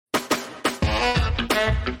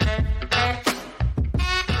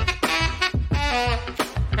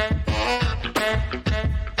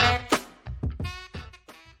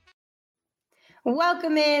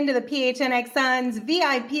Welcome into the PHNX Suns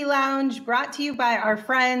VIP Lounge, brought to you by our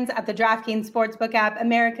friends at the DraftKings Sportsbook app,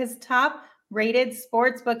 America's top-rated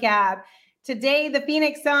sportsbook app. Today, the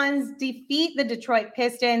Phoenix Suns defeat the Detroit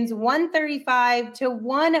Pistons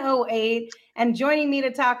 135-108. And joining me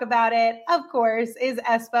to talk about it, of course, is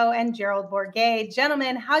Espo and Gerald Bourguet.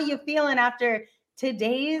 Gentlemen, how you feeling after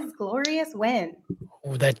today's glorious win?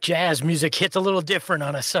 Oh, that jazz music hits a little different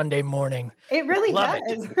on a Sunday morning. It really Love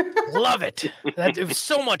does. Love it. It was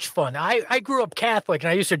so much fun. I grew up Catholic, and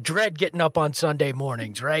I used to dread getting up on Sunday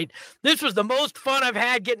mornings, right? This was the most fun I've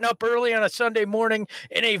had getting up early on a Sunday morning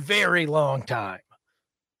in a very long time.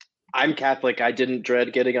 I'm Catholic. I didn't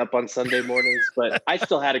dread getting up on Sunday mornings, but I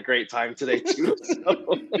still had a great time today too.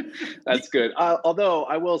 So that's good. Although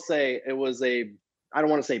I will say it was I don't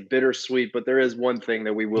want to say bittersweet, but there is one thing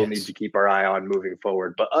that we will need to keep our eye on moving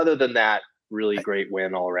forward. But other than that, really great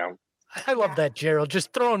win all around. I love that, Gerald,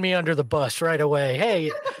 just throwing me under the bus right away. Hey,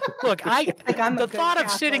 look, the thought of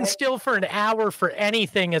sitting still for an hour for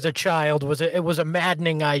anything as a child was a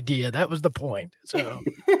maddening idea. That was the point. So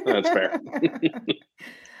that's fair.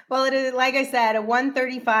 Well, it is, like I said, a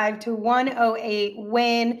 135-108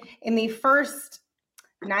 win in the first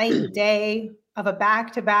night day of a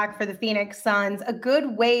back-to-back for the Phoenix Suns. A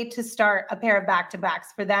good way to start a pair of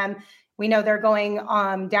back-to-backs for them. We know they're going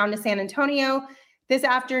down to San Antonio this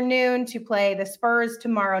afternoon to play the Spurs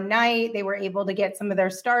tomorrow night. They were able to get some of their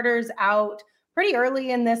starters out pretty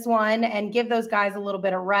early in this one and give those guys a little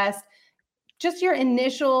bit of rest. Just your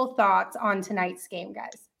initial thoughts on tonight's game,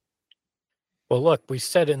 guys. Well, look, we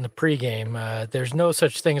said it in the pregame. There's no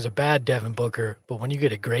such thing as a bad Devin Booker, but when you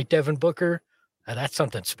get a great Devin Booker, that's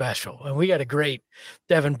something special. And we got a great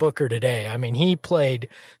Devin Booker today. I mean, he played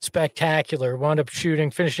spectacular, wound up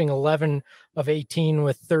finishing 11 of 18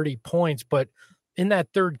 with 30 points. But in that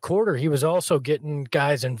third quarter, he was also getting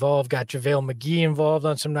guys involved, got JaVale McGee involved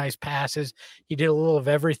on some nice passes. He did a little of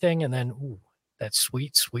everything. And then that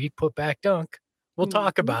sweet putback dunk. We'll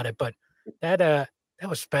talk about it, but that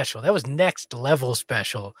was special. That was next level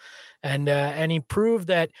special. And he proved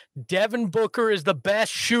that Devin Booker is the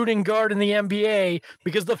best shooting guard in the NBA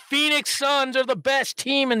because the Phoenix Suns are the best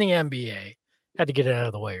team in the NBA. Had to get it out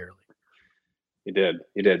of the way early. You did.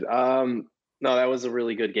 No, that was a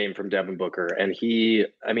really good game from Devin Booker. And he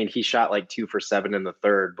shot like 2 for 7 in the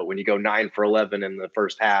third, but when you go 9 for 11 in the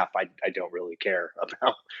first half, I don't really care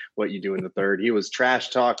about what you do in the third. He was trash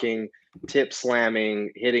talking, tip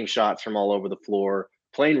slamming, hitting shots from all over the floor,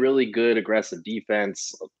 playing really good aggressive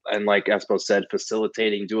defense, and like Espo said,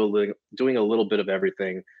 facilitating, doing a little bit of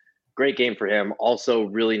everything. Great game for him. Also,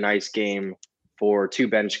 really nice game for two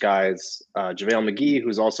bench guys, JaVale McGee,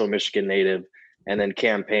 who's also a Michigan native, and then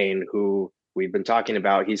Cam Payne, who we've been talking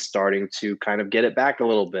about. He's starting to kind of get it back a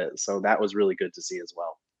little bit. So that was really good to see as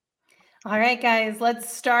well. All right, guys,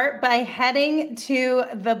 let's start by heading to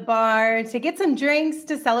the bar to get some drinks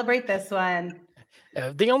to celebrate this one.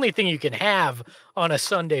 The only thing you can have on a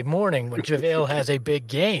Sunday morning when JaVale has a big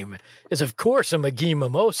game is, of course, a McGee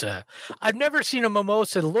mimosa. I've never seen a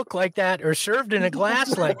mimosa look like that or served in a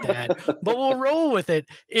glass like that, but we'll roll with it.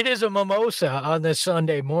 It is a mimosa on this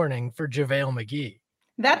Sunday morning for JaVale McGee.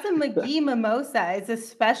 That's a McGee mimosa. It's a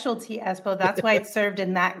specialty, Espo. That's why it's served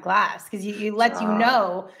in that glass, because you lets you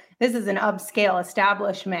know this is an upscale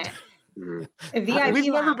establishment. We've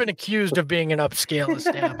never been accused of being an upscale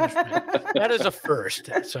establishment. That is a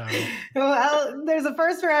first. So, well, there's a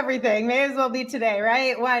first for everything. May as well be today,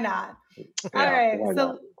 right? Why not? All right.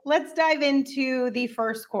 So let's dive into the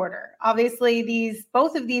first quarter. Obviously,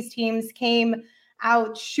 both of these teams came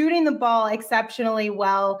out shooting the ball exceptionally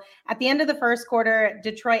well. At the end of the first quarter,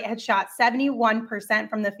 Detroit had shot 71%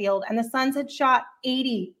 from the field, and the Suns had shot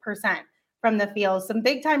 80% from the field. Some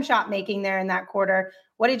big time shot making there in that quarter.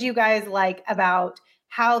 What did you guys like about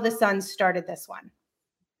how the Suns started this one?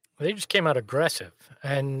 They just came out aggressive,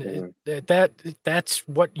 and that's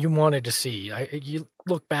what you wanted to see. You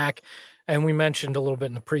look back, and we mentioned a little bit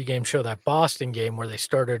in the pregame show that Boston game where they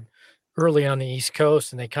started early on the East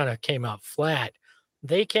Coast and they kind of came out flat.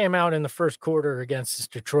 They came out in the first quarter against this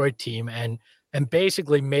Detroit team and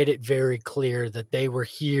basically made it very clear that they were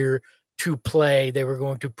here to play. They were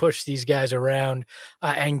going to push these guys around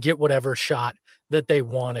and get whatever shot that they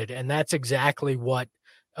wanted. And that's exactly what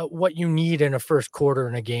you need in a first quarter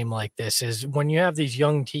in a game like this is when you have these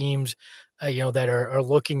young teams, that are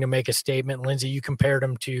looking to make a statement. Lindsay, you compared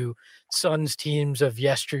them to Suns teams of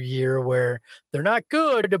yesteryear where they're not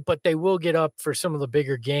good, but they will get up for some of the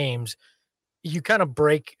bigger games. You kind of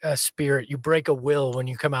break a spirit, you break a will when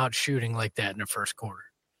you come out shooting like that in the first quarter.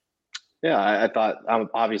 Yeah, I thought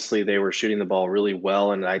obviously they were shooting the ball really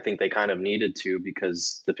well, and I think they kind of needed to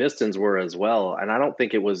because the Pistons were as well. And I don't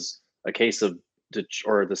think it was a case of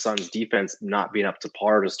or the Suns' defense not being up to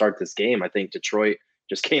par to start this game. I think Detroit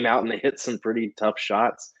just came out and they hit some pretty tough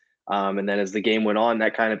shots. And then as the game went on,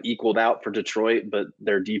 that kind of equaled out for Detroit, but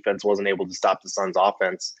their defense wasn't able to stop the Suns'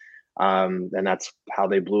 offense. And that's how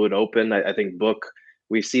they blew it open. I think Book,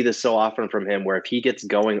 we see this so often from him where if he gets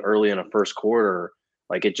going early in a first quarter,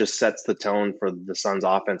 like it just sets the tone for the Suns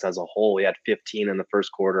offense as a whole. He had 15 in the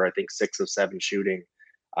first quarter, I think 6 of 7 shooting.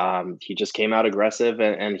 He just came out aggressive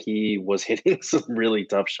and he was hitting some really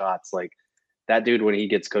tough shots. Like that dude, when he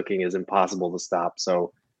gets cooking, is impossible to stop.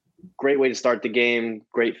 So great way to start the game,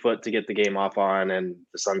 great foot to get the game off on, and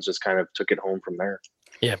the Suns just kind of took it home from there.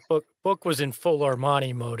 Yeah, Book was in full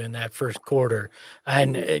Armani mode in that first quarter,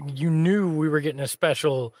 and you knew we were getting a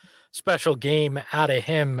special game out of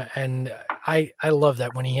him. And I love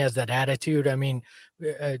that when he has that attitude. I mean,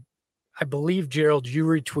 I believe Gerald, you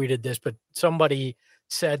retweeted this, but somebody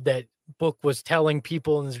said that Book was telling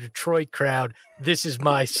people in the Detroit crowd, "This is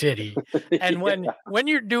my city," and when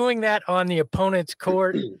you're doing that on the opponent's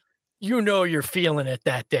court, you know you're feeling it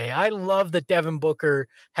that day. I love that Devin Booker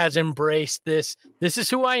has embraced this. This is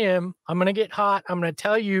who I am. I'm going to get hot. I'm going to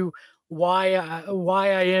tell you why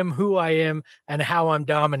I am who I am and how I'm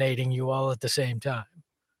dominating you all at the same time.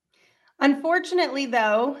 Unfortunately,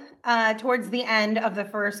 though, towards the end of the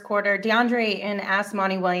first quarter, DeAndre Ayton asked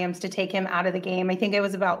Monty Williams to take him out of the game. I think it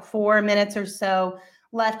was about 4 minutes or so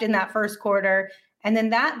left in that first quarter. And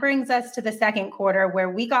then that brings us to the second quarter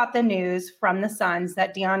where we got the news from the Suns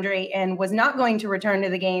that DeAndre Ayton was not going to return to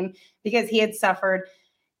the game because he had suffered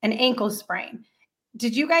an ankle sprain.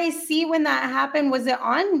 Did you guys see when that happened? Was it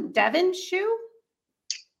on Devin's shoe?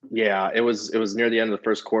 Yeah, it was near the end of the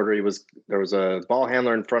first quarter. There was a ball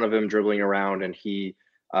handler in front of him dribbling around, and he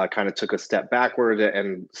kind of took a step backward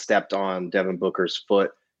and stepped on Devin Booker's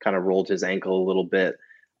foot, kind of rolled his ankle a little bit.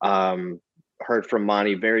 Heard from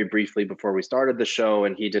Monty very briefly before we started the show,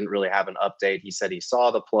 and he didn't really have an update. He said he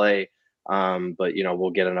saw the play, but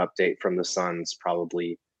we'll get an update from the Suns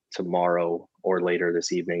probably tomorrow or later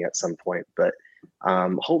this evening at some point. But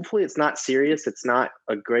hopefully it's not serious. It's not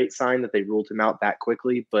a great sign that they ruled him out that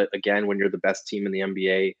quickly. But again, when you're the best team in the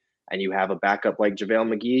NBA and you have a backup like JaVale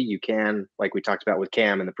McGee, you can, like we talked about with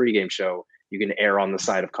Cam in the pregame show, you can err on the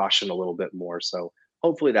side of caution a little bit more. So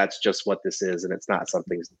hopefully that's just what this is, and it's not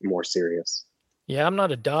something more serious. Yeah, I'm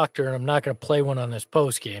not a doctor, and I'm not going to play one on this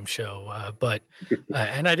post-game show. But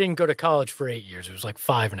and I didn't go to college for 8 years; it was like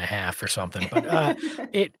 5.5 or something. But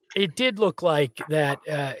it did look like that,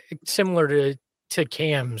 similar to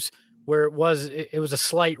Cam's, where it was a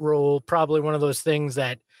slight roll, probably one of those things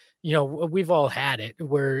that we've all had it,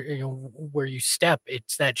 where where you step,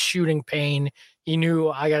 it's that shooting pain. He knew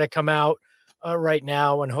I got to come out right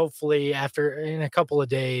now, and hopefully in a couple of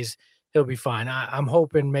days he'll be fine. I'm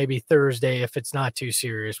hoping maybe Thursday, if it's not too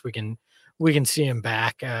serious, we can see him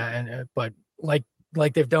back. But like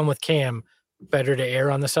they've done with Cam, better to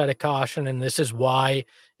err on the side of caution. And this is why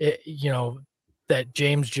that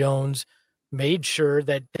James Jones made sure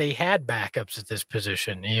that they had backups at this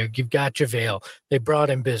position. You've got JaVale. They brought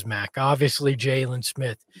in Bismack. Obviously, Jalen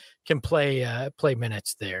Smith can play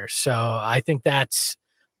minutes there. So I think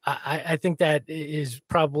I think that is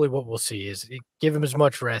probably what we'll see, is give him as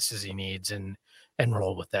much rest as he needs and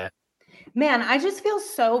roll with that. Man, I just feel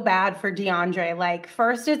so bad for DeAndre. Like,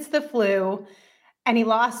 first it's the flu, and he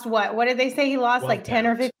lost what did they say? He lost like 10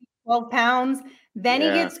 or 15, 12 pounds. Then he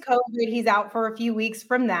gets COVID. He's out for a few weeks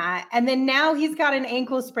from that. And then now he's got an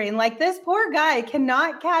ankle sprain. Like, this poor guy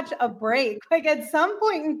cannot catch a break. Like, at some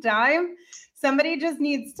point in time, somebody just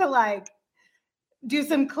needs to do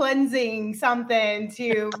some cleansing, something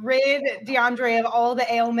to rid DeAndre of all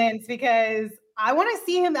the ailments, because I want to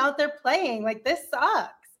see him out there playing. Like, this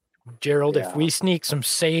sucks. Gerald, if we sneak some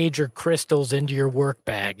sage or crystals into your work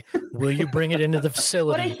bag, will you bring it into the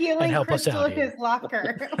facility what a healing and help crystal us out in here? his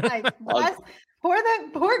locker. Like,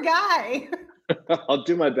 poor guy. I'll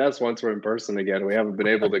do my best once we're in person again. We haven't been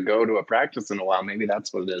able to go to a practice in a while. Maybe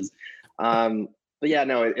that's what it is. But yeah,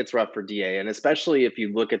 no, it's rough for DA. And especially if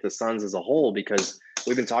you look at the Suns as a whole, because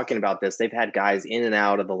we've been talking about this, they've had guys in and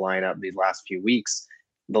out of the lineup these last few weeks.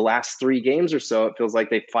 The last 3 games or so, it feels like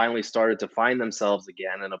they finally started to find themselves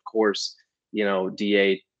again. And of course,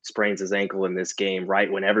 DA sprains his ankle in this game,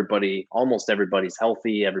 right when almost everybody's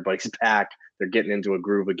healthy, everybody's back, they're getting into a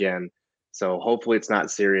groove again. So hopefully it's not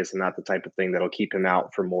serious and not the type of thing that'll keep him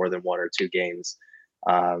out for more than 1 or 2 games.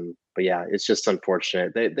 But yeah, it's just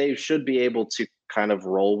unfortunate. They should be able to kind of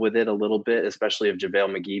roll with it a little bit, especially if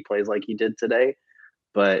JaVale McGee plays like he did today.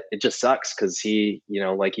 but it just sucks because he,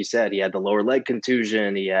 like you said, he had the lower leg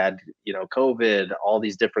contusion, he had, COVID, all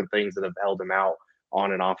these different things that have held him out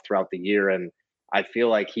on and off throughout the year. And I feel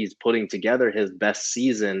like he's putting together his best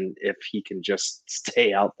season if he can just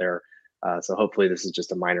stay out there. So hopefully this is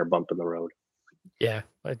just a minor bump in the road. Yeah,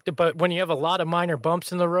 but when you have a lot of minor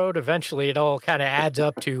bumps in the road, eventually it all kind of adds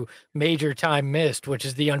up to major time missed, which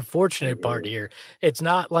is the unfortunate part here. It's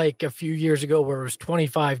not like a few years ago where it was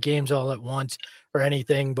 25 games all at once or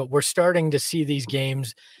anything, but we're starting to see these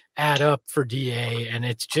games add up for DA, and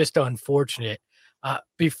it's just unfortunate.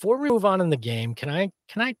 Before we move on in the game, can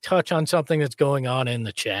I touch on something that's going on in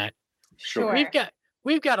the chat? Sure.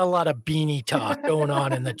 We've got a lot of beanie talk going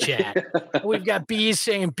on in the chat. We've got Bees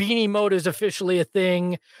saying beanie mode is officially a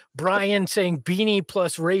thing. Brian saying beanie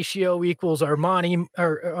plus ratio equals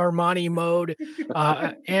Armani mode.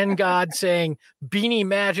 And God saying beanie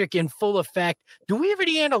magic in full effect. Do we have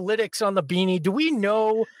any analytics on the beanie? Do we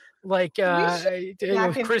know? Like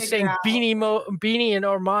Chris saying beanie and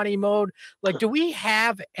Armani mode. Like, do we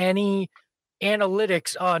have any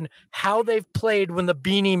analytics on how they've played when the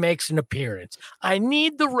beanie makes an appearance? I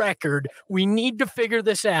need the record. We need to figure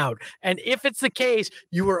this out. And if it's the case,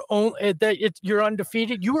 you're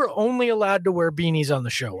undefeated, you are only allowed to wear beanies on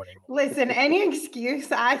the show anymore. Listen, any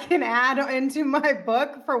excuse I can add into my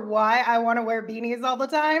book for why I want to wear beanies all the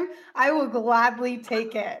time, I will gladly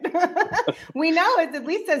take it. We know it at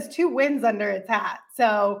least has 2 wins under its hat.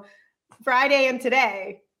 So Friday and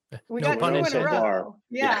today, we got 2 in a row.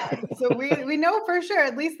 Yeah. So we know for sure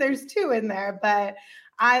at least there's 2 in there. But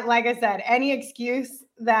like I said, any excuse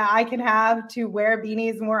that I can have to wear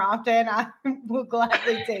beanies more often, I will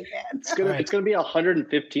gladly take it. It's gonna be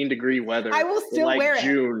 115-degree weather. I will still wear it.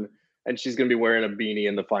 June, and she's gonna be wearing a beanie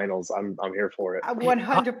in the finals. I'm here for it.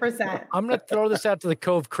 100%. I'm gonna throw this out to the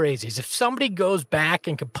Cove Crazies. If somebody goes back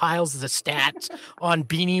and compiles the stats on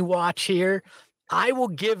Beanie Watch here, I will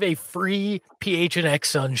give a free PHNX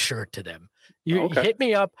Sun shirt to them. You hit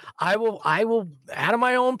me up. I will out of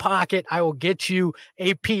my own pocket, I will get you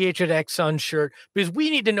a PHNX Sun shirt, because we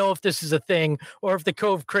need to know if this is a thing or if the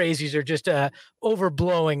Cove Crazies are just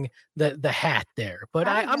overblowing the hat there. But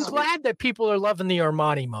I'm glad that people are loving the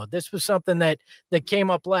Armani mode. This was something that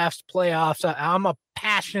came up last playoffs. I'm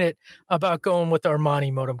passionate about going with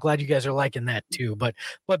Armani mode. I'm glad you guys are liking that too. But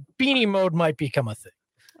beanie mode might become a thing.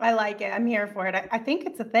 I like it. I'm here for it. I think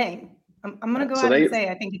it's a thing. I'm going to go ahead and say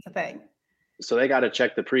I think it's a thing. So they got to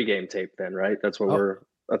check the pregame tape then, right? That's what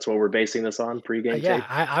we're basing this on, pregame tape. Yeah,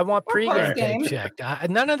 I want pregame tape checked.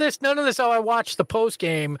 None of this. Oh, I watched the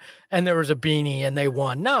postgame and there was a beanie and they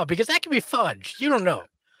won. No, because that can be fudged. You don't know.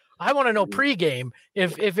 I want to know pregame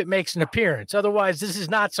if it makes an appearance. Otherwise, this is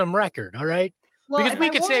not some record. All right. Well, because we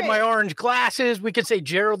could say my orange glasses, we could say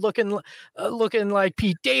Gerald looking like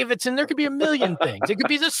Pete Davidson. There could be a million things. It could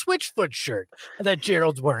be the Switchfoot shirt that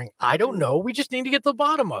Gerald's wearing. I don't know. We just need to get to the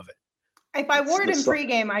bottom of it. If I wore it in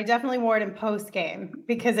pregame, I definitely wore it in postgame,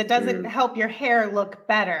 because it doesn't help your hair look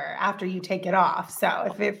better after you take it off.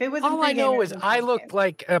 So if it was all I know is I look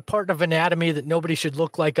like a part of anatomy that nobody should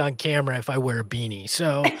look like on camera if I wear a beanie.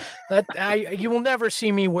 So you will never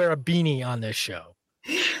see me wear a beanie on this show.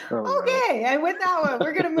 Okay, and with that one,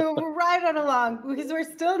 we're going to move right on along, because we're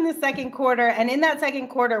still in the second quarter. And in that second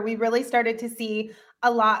quarter, we really started to see a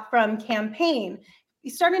lot from Cam Payne.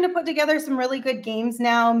 He's starting to put together some really good games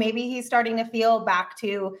now. Maybe he's starting to feel back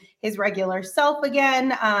to his regular self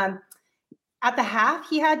again. At the half,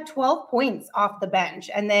 he had 12 points off the bench,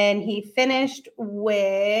 and then he finished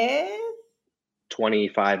with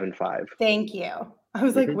 25-5. Thank you. I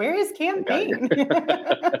was like, where is Cam Payne?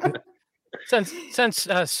 Since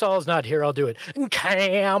Saul's not here, I'll do it.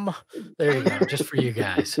 Cam. There you go, just for you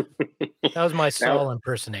guys. That was my Saul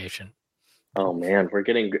impersonation. Oh man, we're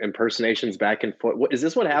getting impersonations back and forth. Is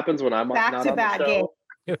this what happens when I'm not on the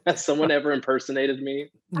show? Has someone ever impersonated me?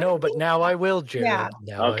 No, but now I will, Jared.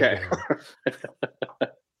 Yeah. Okay.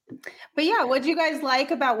 But yeah, what do you guys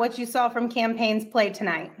like about what you saw from Cam Payne's play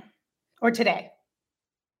tonight or today?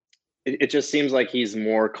 It just seems like he's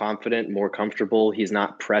more confident, more comfortable. He's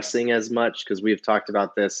not pressing as much, because we've talked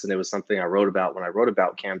about this, and it was something I wrote about when I wrote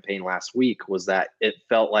about Cam Payne last week, was that it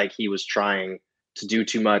felt like he was trying to do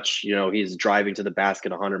too much. He's driving to the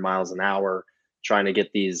basket 100 miles an hour, trying to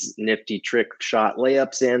get these nifty trick shot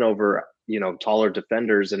layups in over, taller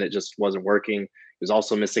defenders, and it just wasn't working. He was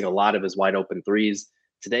also missing a lot of his wide open threes.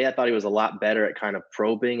 Today, I thought he was a lot better at kind of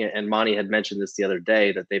probing, and Monty had mentioned this the other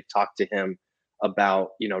day, that they've talked to him about,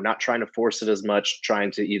 not trying to force it as much, trying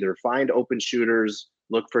to either find open shooters,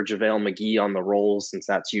 look for JaVale McGee on the rolls, since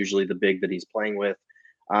that's usually the big that he's playing with.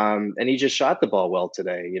 And he just shot the ball well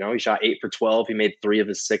today. He shot 8 for 12. He made 3 of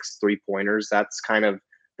his 6 3-pointers. That's kind of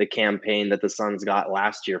the campaign that the Suns got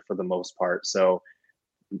last year for the most part. So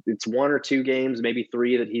it's 1 or 2 games, maybe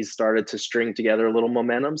 3, that he's started to string together a little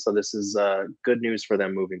momentum. So this is good news for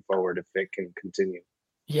them moving forward if it can continue.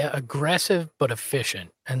 Yeah, aggressive but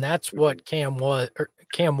efficient, and that's what Cam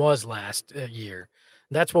was last year.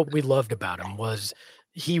 That's what we loved about him, was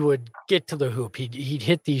he would get to the hoop, he'd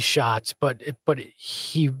hit these shots, but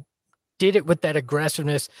he did it with that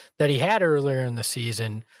aggressiveness that he had earlier in the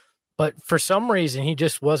season. But for some reason, he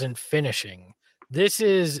just wasn't finishing. This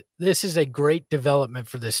is a great development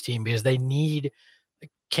for this team because they need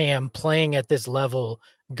Cam playing at this level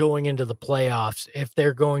going into the playoffs if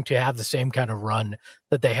they're going to have the same kind of run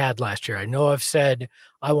that they had last year. I know I've said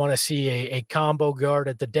I want to see a combo guard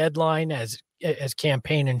at the deadline as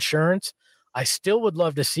campaign insurance. I still would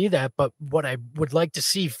love to see that, but what I would like to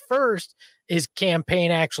see first is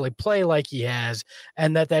campaign actually play like he has,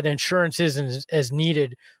 and that insurance isn't as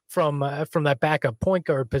needed from that backup point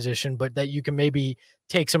guard position, but that you can maybe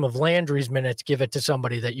take some of Landry's minutes, give it to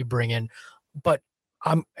somebody that you bring in. But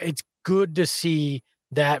it's good to see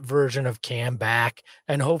that version of Cam back,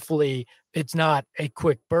 and hopefully it's not a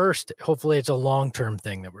quick burst. Hopefully it's a long-term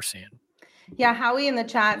thing that we're seeing. Yeah, Howie in the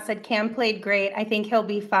chat said Cam played great. I think he'll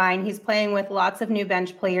be fine. He's playing with lots of new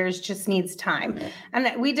bench players, just needs time.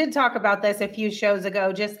 And we did talk about this a few shows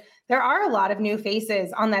ago. Just there are a lot of new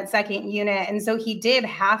faces on that second unit. And so he did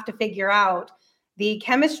have to figure out the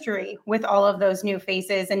chemistry with all of those new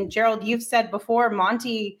faces. And Gerald, you've said before,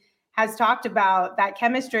 Monty has talked about that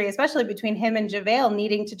chemistry, especially between him and JaVale,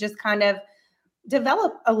 needing to just kind of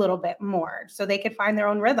develop a little bit more so they could find their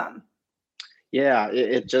own rhythm. Yeah,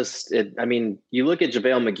 I mean, you look at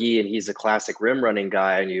JaVale McGee and he's a classic rim running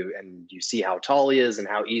guy, and you see how tall he is and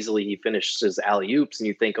how easily he finishes alley-oops, and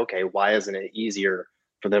you think, okay, why isn't it easier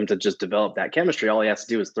for them to just develop that chemistry? All he has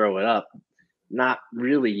to do is throw it up. Not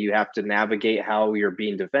really. You have to navigate how you're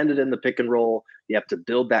being defended in the pick and roll. You have to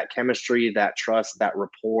build that chemistry, that trust, that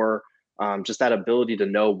rapport, just that ability to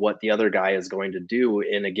know what the other guy is going to do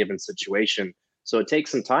in a given situation. So it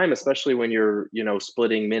takes some time, especially when you're,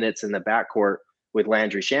 splitting minutes in the backcourt with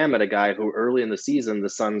Landry Shamet, a guy who early in the season, the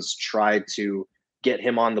Suns tried to get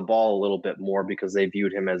him on the ball a little bit more because they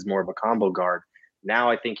viewed him as more of a combo guard. Now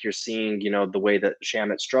I think you're seeing, the way that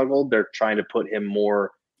Shamet struggled, they're trying to put him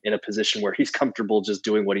more in a position where he's comfortable just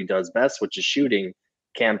doing what he does best, which is shooting.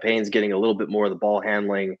 Campaign's getting a little bit more of the ball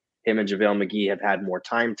handling. Him and JaVale McGee have had more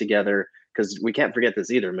time together, because we can't forget this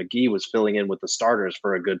either. McGee was filling in with the starters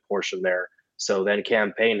for a good portion there. So then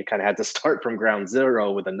Campaign kind of had to start from ground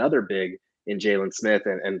zero with another big in Jalen Smith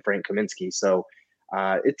and Frank Kaminsky. So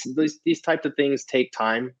it's these types of things take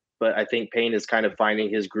time, but I think Payne is kind of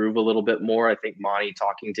finding his groove a little bit more. I think Monty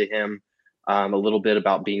talking to him a little bit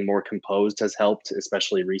about being more composed has helped,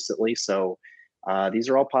 especially recently. So these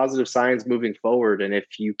are all positive signs moving forward. And if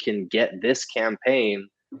you can get this Campaign,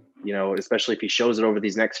 especially if he shows it over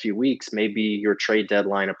these next few weeks, maybe your trade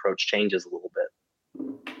deadline approach changes a little bit.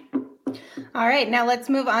 All right, now let's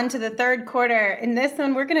move on to the third quarter. In this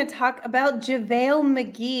one, we're going to talk about JaVale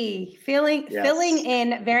McGee filling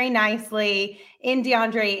in very nicely in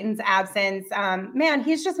DeAndre Ayton's absence. Man,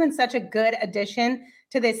 he's just been such a good addition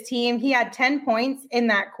to this team. He had 10 points in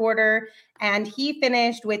that quarter, and he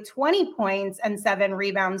finished with 20 points and 7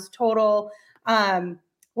 rebounds total.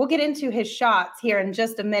 We'll get into his shots here in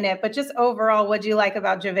just a minute, but just overall, what'd you like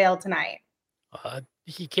about JaVale tonight?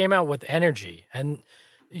 He came out with energy, and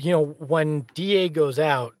when DA goes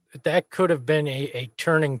out, that could have been a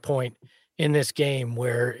turning point in this game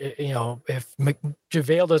where, if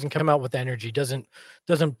JaVale doesn't come out with energy, doesn't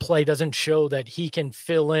play, doesn't show that he can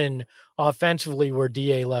fill in offensively where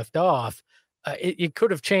DA left off, it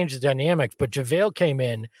could have changed the dynamics. But JaVale came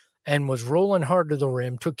in and was rolling hard to the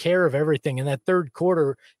rim, took care of everything. In that third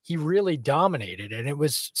quarter, he really dominated, and it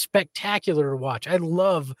was spectacular to watch. I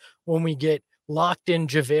love when we get locked in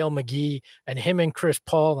JaVale McGee, and him and Chris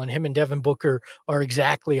Paul and him and Devin Booker are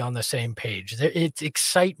exactly on the same page. It's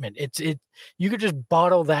excitement. You could just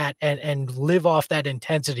bottle that and live off that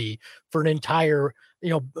intensity for an entire,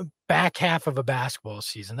 back half of a basketball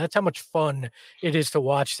season. That's how much fun it is to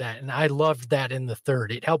watch that. And I loved that in the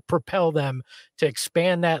third. It helped propel them to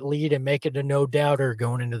expand that lead and make it a no doubter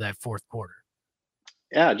going into that fourth quarter.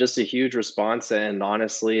 Yeah, just a huge response. And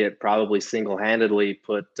honestly, it probably single-handedly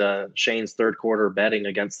put Shane's third quarter betting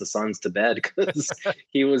against the Suns to bed, because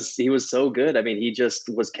he was so good. I mean, he just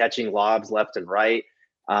was catching lobs left and right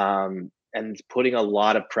and putting a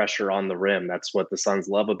lot of pressure on the rim. That's what the Suns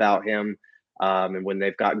love about him. And when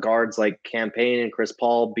they've got guards like Campaign and Chris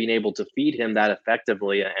Paul being able to feed him that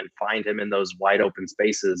effectively and find him in those wide open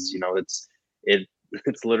spaces,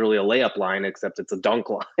 it's literally a layup line, except it's a dunk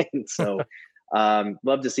line. So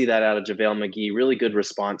love to see that out of JaVale McGee. Really good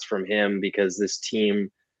response from him, because this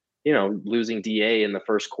team, losing DA in the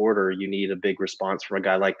first quarter, you need a big response from a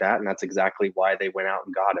guy like that. And that's exactly why they went out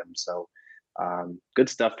and got him. So good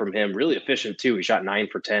stuff from him. Really efficient too. He shot 9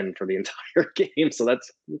 for 10 for the entire game. So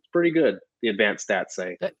that's pretty good, the advanced stats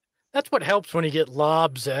say. That's what helps when you get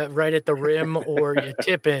lobs right at the rim or you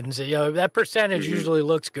tip-ins. That percentage usually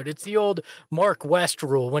looks good. It's the old Mark West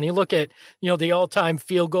rule. When you look at, the all-time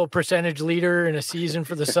field goal percentage leader in a season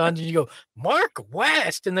for the Suns, and you go, Mark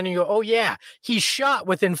West, and then you go, oh, yeah, he shot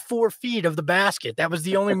within 4 feet of the basket. That was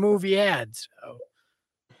the only move he had. So.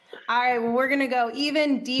 All right, well, we're going to go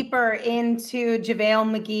even deeper into JaVale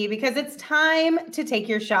McGee, because it's time to take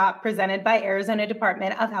your shot, presented by Arizona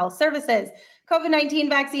Department of Health Services. COVID-19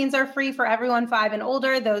 vaccines are free for everyone 5 and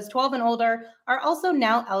older. Those 12 and older are also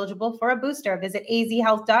now eligible for a booster. Visit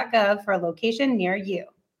azhealth.gov for a location near you.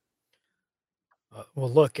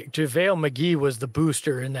 Well, look, JaVale McGee was the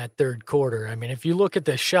booster in that third quarter. I mean, if you look at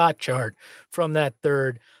the shot chart from that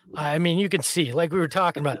third, I mean, you can see, like we were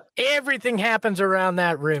talking about, everything happens around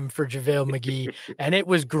that rim for JaVale McGee, and it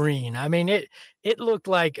was green. I mean, it looked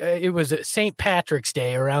like it was St. Patrick's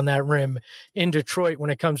Day around that rim in Detroit when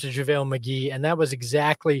it comes to JaVale McGee, and that was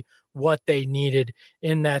exactly what they needed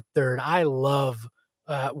in that third. I love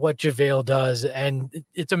what JaVale does, and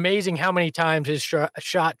it's amazing how many times his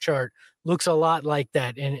shot chart looks a lot like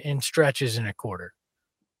that in stretches in a quarter.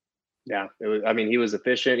 Yeah, he was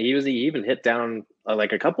efficient. He even hit down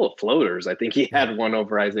like a couple of floaters. I think he had one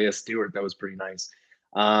over Isaiah Stewart that was pretty nice.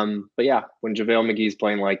 But yeah, when JaVale McGee's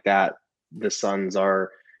playing like that, the Suns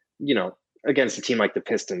are, against a team like the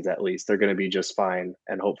Pistons, at least, they're going to be just fine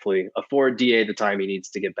and hopefully afford DA the time he needs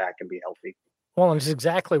to get back and be healthy. Well, and it's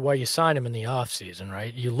exactly why you sign him in the offseason,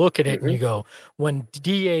 right? You look at it and you go, when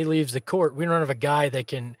DA leaves the court, we don't have a guy that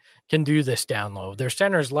can do this down low. Their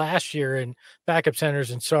centers last year and backup centers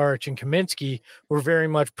in Saric and Kaminsky were very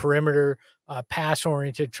much perimeter, pass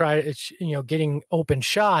oriented, getting open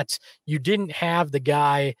shots. You didn't have the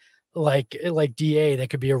guy like DA that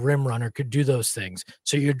could be a rim runner, could do those things.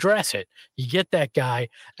 So you address it, you get that guy.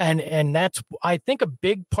 And that's, I think, a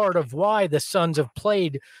big part of why the Suns have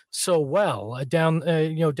played so well down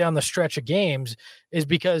the stretch of games, is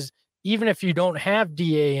because even if you don't have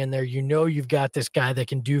DA in there, you've got this guy that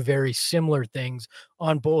can do very similar things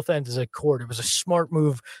on both ends of the court. It was a smart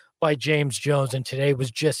move by James Jones, and today was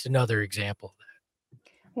just another example of that.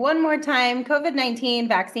 One more time, COVID-19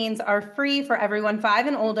 vaccines are free for everyone 5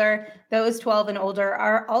 and older. Those 12 and older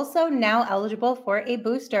are also now eligible for a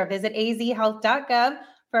booster. Visit azhealth.gov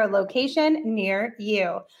for a location near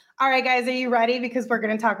you. All right, guys, are you ready? Because we're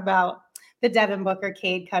going to talk about the Devin Booker,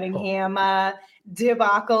 Cade Cunningham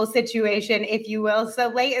debacle situation, if you will. So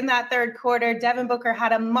late in that third quarter, Devin Booker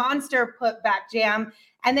had a monster putback jam,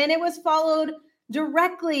 and then it was followed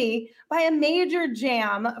directly by a major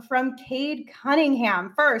jam from Cade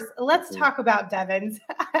Cunningham. First, let's talk about Devin's.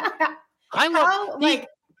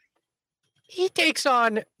 He takes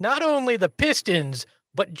on not only the Pistons,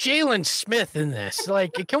 but Jalen Smith in this.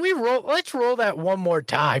 Like, can we let's roll that one more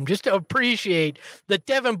time just to appreciate that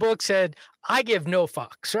Devin Book said, I give no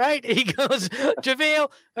fucks, right? He goes, Jalen,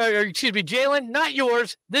 not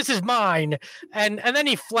yours. This is mine. And then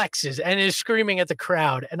he flexes and is screaming at the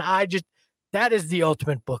crowd. And that is the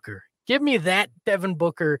ultimate Booker. Give me that Devin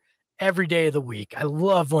Booker every day of the week. I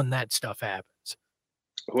love when that stuff happens.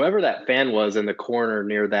 Whoever that fan was in the corner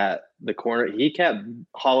near the corner, he kept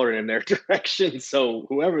hollering in their direction. So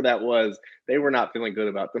whoever that was, they were not feeling good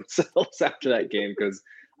about themselves after that game, because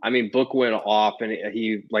Book went off, and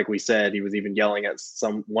he, like we said, he was even yelling at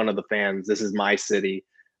one of the fans, "This is my city,"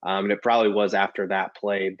 and it probably was after that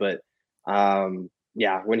play. But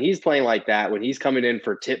yeah, when he's playing like that, when he's coming in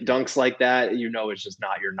for tip dunks like that, it's just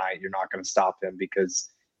not your night. You're not going to stop him, because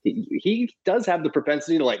he does have the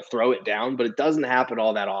propensity to throw it down, but it doesn't happen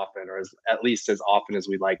all that often, or at least as often as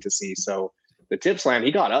we'd like to see. So the tip slam, he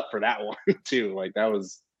got up for that one too. That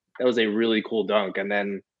was a really cool dunk. And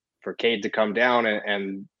then for Cade to come down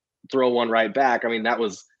and throw one right back, that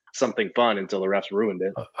was something fun until the refs ruined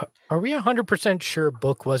it. Are we 100% sure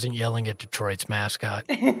Book wasn't yelling at Detroit's mascot?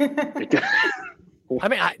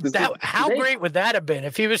 How great would that have been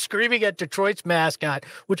if he was screaming at Detroit's mascot,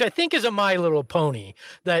 which I think is a My Little Pony,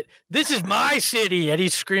 that this is my city, and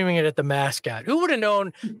he's screaming it at the mascot. Who would have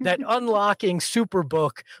known that unlocking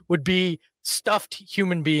Superbook would be stuffed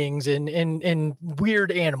human beings in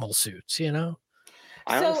weird animal suits,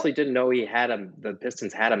 I honestly didn't know the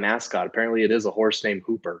Pistons had a mascot. Apparently it is a horse named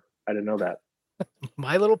Hooper. I didn't know that.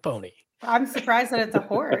 My Little Pony. I'm surprised that it's a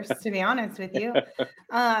horse, to be honest with you.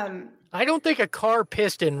 I don't think a car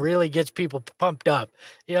piston really gets people pumped up.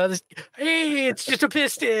 Hey, it's just a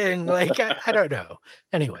piston. Like, I don't know.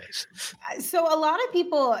 Anyways. So a lot of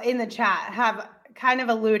people in the chat have kind of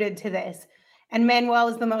alluded to this. And Manuel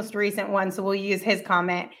is the most recent one, so we'll use his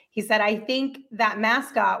comment. He said, I think that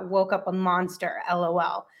mascot woke up a monster,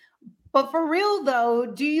 LOL. But for real, though,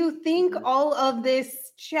 do you think all of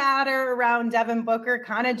this chatter around Devin Booker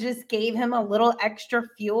kind of just gave him a little extra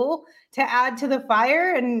fuel to add to the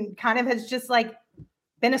fire and kind of has just like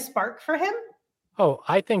been a spark for him? Oh,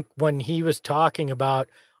 I think when he was talking about,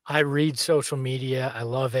 I read social media, I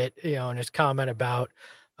love it, and his comment about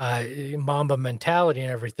Mamba mentality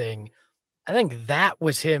and everything, I think that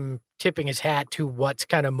was him tipping his hat to what's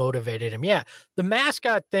kind of motivated him. Yeah, the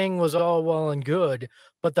mascot thing was all well and good,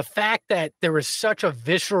 but the fact that there was such a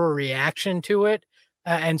visceral reaction to it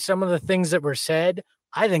and some of the things that were said,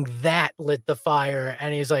 I think that lit the fire.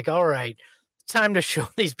 And he's like, all right, it's time to show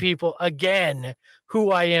these people again who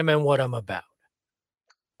I am and what I'm about.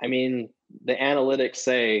 I mean, the analytics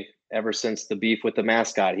say ever since the beef with the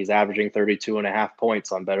mascot, he's averaging 32.5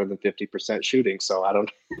 points on better than 50% shooting. So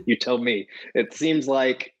you tell me. It seems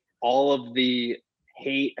like all of the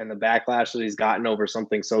hate and the backlash that he's gotten over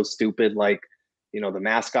something so stupid like, the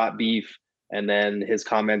mascot beef, and then his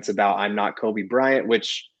comments about I'm not Kobe Bryant,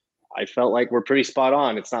 which I felt like were pretty spot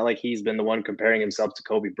on. It's not like he's been the one comparing himself to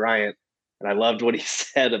Kobe Bryant. And I loved what he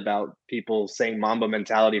said about people saying Mamba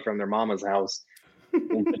mentality from their mama's house.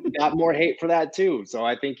 He got more hate for that too. So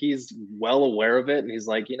I think he's well aware of it. And he's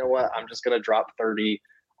like, you know what? I'm just going to drop 30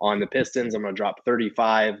 on the Pistons. I'm going to drop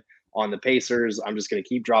 35 on the Pacers. I'm just going to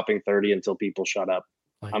keep dropping 30 until people shut up.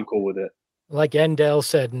 I'm cool with it. Like Endell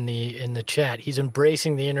said in the chat, he's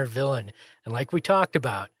embracing the inner villain. And like we talked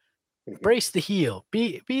about, embrace the heel.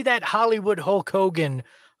 Be that Hollywood Hulk Hogan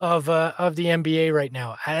of the NBA right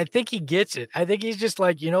now. I think he gets it. I think he's just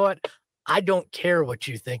like, you know what? I don't care what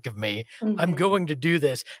you think of me. Mm-hmm. I'm going to do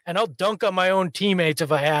this, and I'll dunk on my own teammates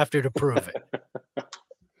if I have to prove it.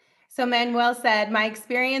 So Manuel said, my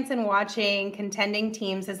experience in watching contending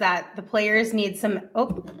teams is that the players need some,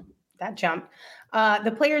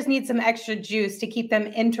 the players need some extra juice to keep them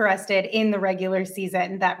interested in the regular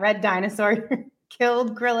season. That red dinosaur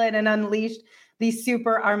killed Krillin and unleashed the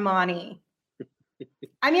Super Armani.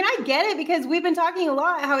 I mean, I get it because we've been talking a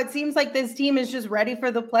lot how it seems like this team is just ready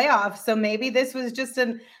for the playoffs. So maybe this was just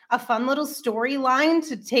a fun little storyline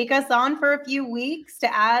to take us on for a few weeks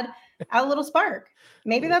to add a little spark.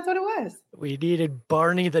 Maybe that's what it was. We needed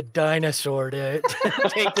Barney the dinosaur to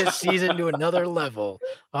take this season to another level.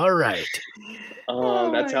 All right.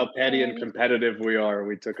 That's how petty and competitive we are.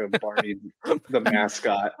 We took a Barney the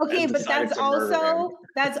mascot. Okay, but that's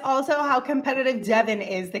also how competitive Devin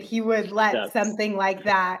is, that he would let something like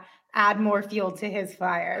that add more fuel to his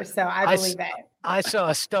fire. So I believe it. I saw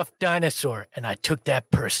a stuffed dinosaur and I took that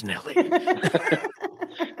personally.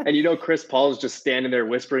 And Chris Paul is just standing there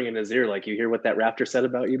whispering in his ear, like, you hear what that Raptor said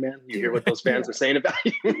about you, man? You hear what those fans are saying about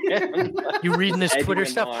you, man? You reading this Twitter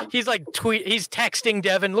stuff? On. He's like he's texting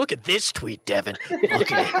Devin. Look at this tweet, Devin.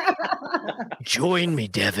 Okay. Join me,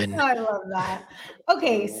 Devin. I love that.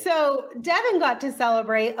 Okay, so Devin got to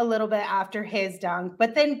celebrate a little bit after his dunk,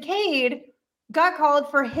 but then Cade got called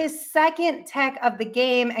for his second tech of the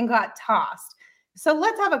game and got tossed. So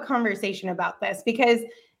let's have a conversation about this, because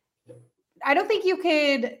I don't think you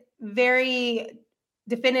could very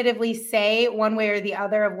definitively say one way or the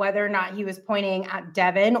other of whether or not he was pointing at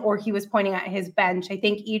Devin or he was pointing at his bench. I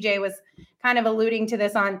think EJ was kind of alluding to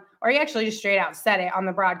this or he actually just straight out said it on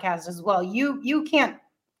the broadcast as well. You can't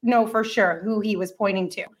know for sure who he was pointing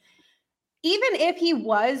to. Even if he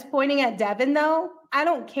was pointing at Devin, though, I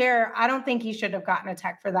don't care. I don't think he should have gotten a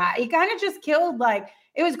tech for that. He kind of just killed,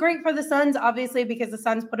 it was great for the Suns, obviously, because the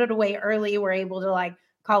Suns put it away early. We're able to,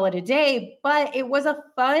 call it a day. But it was a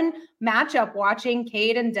fun matchup watching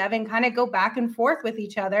Cade and Devin kind of go back and forth with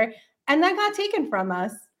each other. And that got taken from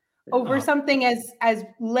us over something as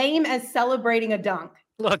lame as celebrating a dunk.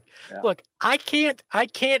 Look, I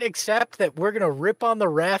can't accept that we're going to rip on the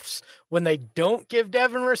refs when they don't give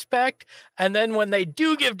Devin respect. And then when they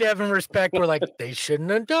do give Devin respect, we're like, they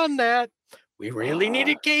shouldn't have done that. We really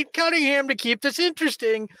needed Cade Cunningham to keep this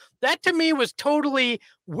interesting. That to me was totally,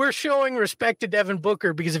 we're showing respect to Devin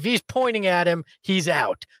Booker because if he's pointing at him, he's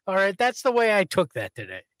out. All right. That's the way I took that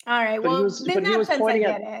today. All right. Well, in that sense, I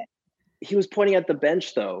get it. He was pointing at the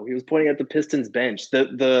bench, though. He was pointing at the Pistons bench.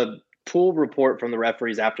 The pool report from the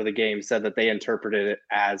referees after the game said that they interpreted it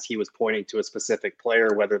as he was pointing to a specific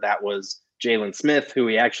player, whether that was Jalen Smith, who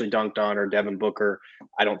he actually dunked on, or Devin Booker.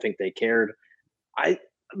 I don't think they cared.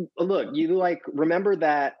 Look, you like remember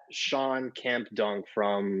that Sean Kemp dunk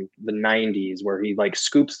from the 90s where he like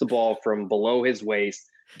scoops the ball from below his waist,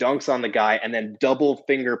 dunks on the guy, and then double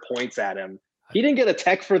finger points at him. He didn't get a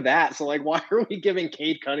tech for that. So like, why are we giving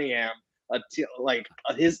Cade Cunningham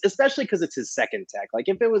especially because it's his second tech? Like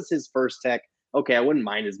if it was his first tech, okay, I wouldn't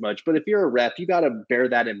mind as much. But if you're a ref, you got to bear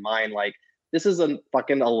that in mind. Like this is a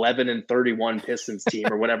fucking 11-31 Pistons team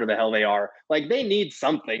or whatever the hell they are. Like they need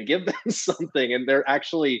something. Give them something. And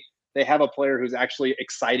they have a player who's actually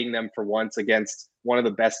exciting them for once against one of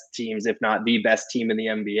the best teams, if not the best team in the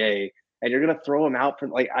NBA. And you're going to throw him out for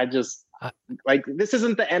this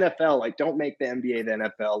isn't the NFL. Like don't make the NBA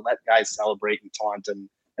the NFL. Let guys celebrate and taunt. And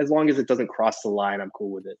as long as it doesn't cross the line, I'm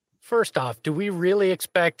cool with it. First off, do we really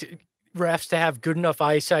expect refs to have good enough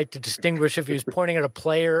eyesight to distinguish if he was pointing at a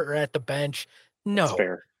player or at the bench? No. That's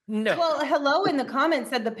fair. No. Well, Hello in the comments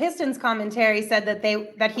said the Pistons commentary said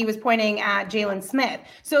that he was pointing at Jalen Smith.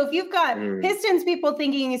 So if you've got Pistons people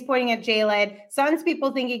thinking he's pointing at Jalen, Suns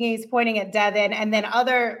people thinking he's pointing at Devin, and then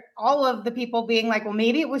all of the people being like, well,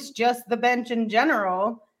 maybe it was just the bench in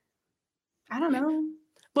general. I don't know.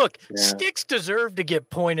 Look, Sticks deserved to get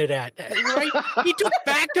pointed at, right? He took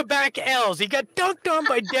back-to-back L's. He got dunked on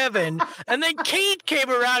by Devin, and then Cade came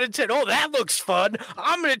around and said, oh, that looks fun.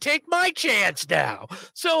 I'm going to take my chance now.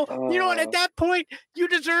 So, you know what? At that point, you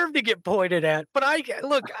deserve to get pointed at. But I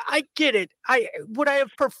get it. Would I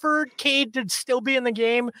have preferred Cade to still be in the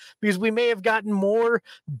game because we may have gotten more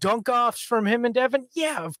dunk-offs from him and Devin?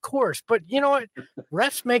 Yeah, of course. But you know what?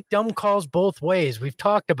 Refs make dumb calls both ways. We've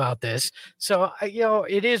talked about this. So,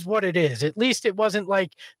 it is what it is. At least it wasn't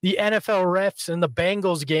like the NFL refs in the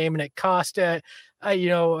Bengals game and it cost a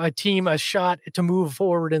team a shot to move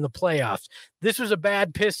forward in the playoffs. This was a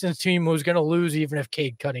bad Pistons team who was going to lose even if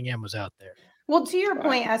Cade Cunningham was out there. Well, to your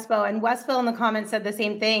point, Espo, and Westville in the comments said the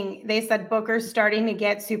same thing. They said Booker's starting to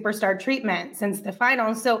get superstar treatment since the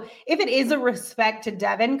finals. So if it is a respect to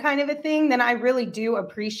Devin kind of a thing, then I really do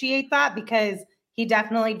appreciate that because he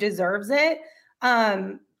definitely deserves it.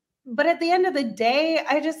 But at the end of the day,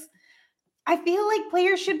 I feel like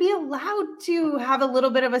players should be allowed to have a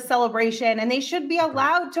little bit of a celebration and they should be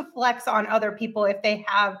allowed to flex on other people if they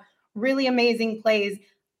have really amazing plays.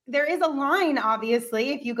 There is a line, obviously.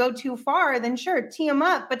 If you go too far, then sure, tee them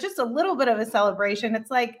up, but just a little bit of a celebration.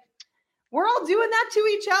 It's like, we're all doing that to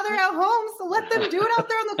each other at home, so let them do it out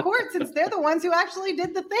there on the court since they're the ones who actually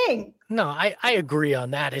did the thing. No, I agree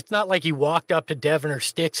on that. It's not like he walked up to Devin or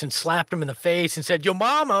Sticks and slapped him in the face and said, yo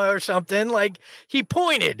mama or something. Like he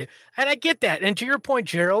pointed, and I get that. And to your point,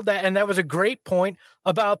 Gerald, that was a great point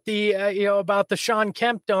about the Sean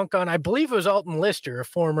Kemp dunk on, I believe it was Alton Lister, a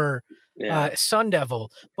former Sun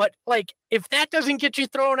Devil. But like, if that doesn't get you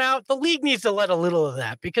thrown out, the league needs to let a little of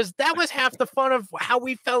that, because that was half the fun of how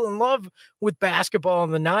we fell in love with basketball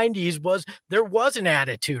in the 90s. Was there was an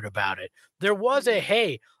attitude about it. There was a,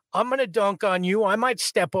 hey, I'm going to dunk on you. I might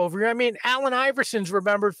step over you. I mean, Allen Iverson's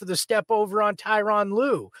remembered for the step over on Tyronn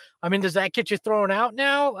Lue. I mean, does that get you thrown out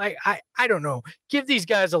now? I don't know. Give these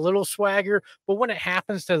guys a little swagger, but when it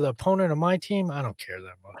happens to the opponent of my team, I don't care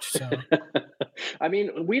that much. So. I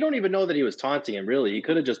mean, we don't even know that he was taunting him, really. He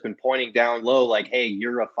could have just been pointing down low like, hey,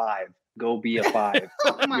 you're a 5. Go be a 5.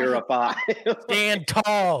 You're a 5. Stand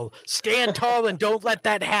tall, and don't let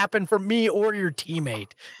that happen for me or your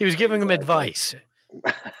teammate. He was giving him advice.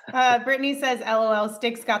 Brittany says, LOL,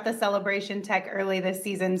 Sticks got the celebration tech early this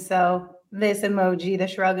season. So this emoji, the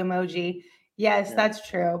shrug emoji. Yes, that's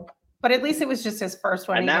true. But at least it was just his first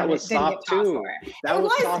one. And that was soft too. That was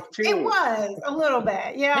soft too. It was a little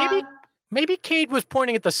bit. Yeah. Maybe Cade was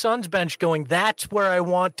pointing at the Suns bench going, that's where I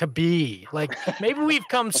want to be. Like, maybe we've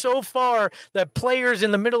come so far that players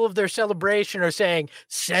in the middle of their celebration are saying,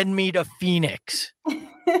 send me to Phoenix.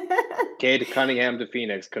 Cade Cunningham to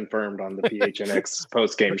Phoenix, confirmed on the PHNX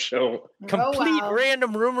postgame show. Complete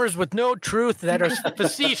random rumors with no truth that are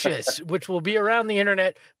facetious, which will be around the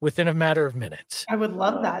internet within a matter of minutes. I would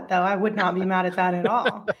love that, though. I would not be mad at that at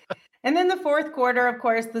all. And then the fourth quarter, of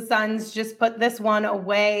course, the Suns just put this one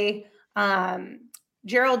away.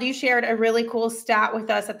 Gerald, you shared a really cool stat with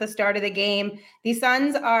us at the start of the game. The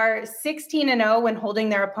Suns are 16-0 when holding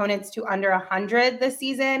their opponents to under 100 this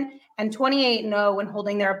season, and 28-0 when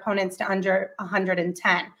holding their opponents to under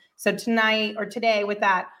 110. So today with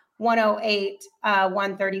that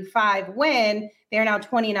 108-135 win, they're now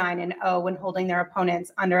 29-0 when holding their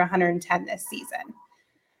opponents under 110 this season.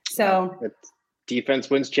 So defense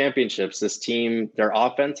wins championships. This team, their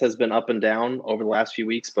offense has been up and down over the last few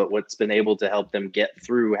weeks, but what's been able to help them get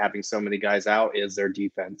through having so many guys out is their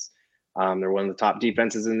defense. They're one of the top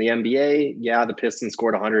defenses in the NBA. Yeah, the Pistons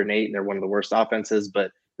scored 108 and they're one of the worst offenses,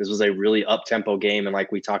 but this was a really up-tempo game. And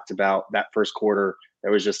like we talked about, that first quarter,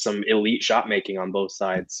 there was just some elite shot making on both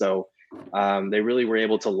sides. So they really were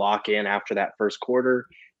able to lock in after that first quarter.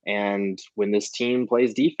 And when this team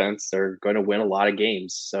plays defense, they're going to win a lot of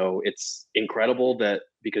games. So it's incredible that,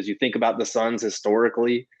 because you think about the Suns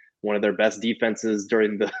historically, one of their best defenses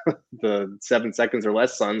during the 7 seconds or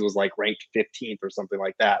less Suns was like ranked 15th or something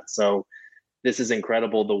like that. So this is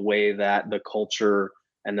incredible, the way that the culture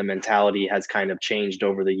and the mentality has kind of changed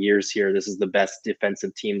over the years here. This is the best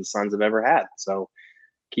defensive team the Suns have ever had. So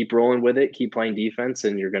keep rolling with it, keep playing defense,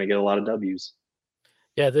 and you're going to get a lot of W's.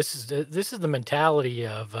 Yeah, this is the mentality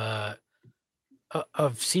of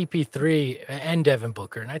CP3 and Devin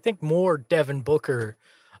Booker, and I think more Devin Booker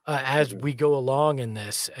as we go along in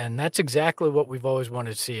this. And that's exactly what we've always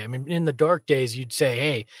wanted to see. I mean, in the dark days, you'd say,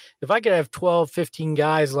 hey, if I could have 12, 15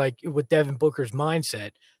 guys like with Devin Booker's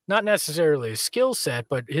mindset, not necessarily his skill set,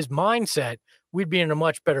 but his mindset, we'd be in a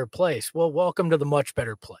much better place. Well, welcome to the much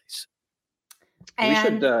better place.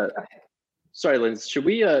 And we should, sorry, Linz, should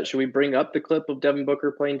we bring up the clip of Devin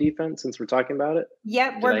Booker playing defense since we're talking about it?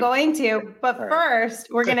 Yep, we're going to. But first,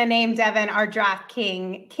 we're going to name Devin our draft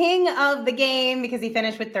king of the game, because he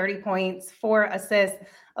finished with 30 points, 4 assists,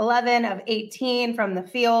 11 of 18 from the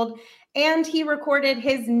field. And he recorded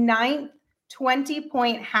his 9th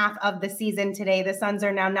 20-point half of the season today. The Suns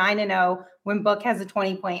are now 9-0 when Book has a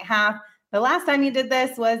 20-point half. The last time he did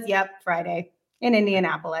this was, Friday in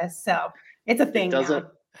Indianapolis. So it's a thing now.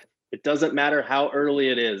 It doesn't matter how early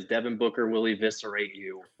it is. Devin Booker will eviscerate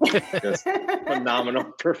you. Just phenomenal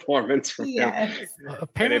performance from him.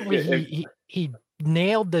 Apparently, he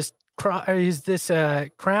nailed this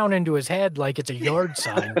crown into his head like it's a yard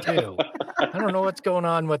sign too. I don't know what's going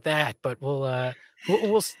on with that, but we'll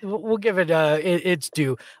give it its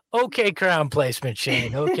due. Okay, crown placement,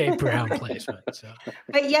 Shane. Okay, crown placement. So.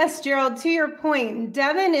 But yes, Gerald, to your point,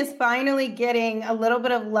 Devin is finally getting a little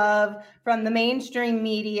bit of love from the mainstream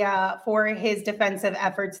media for his defensive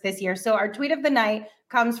efforts this year. So our tweet of the night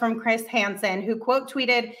comes from Chris Hansen, who quote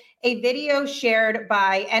tweeted a video shared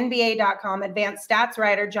by NBA.com advanced stats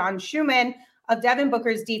writer John Schumann of Devin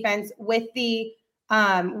Booker's defense with the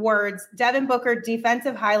words, Devin Booker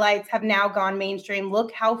defensive highlights have now gone mainstream.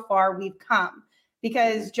 Look how far we've come.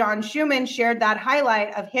 Because John Schumann shared that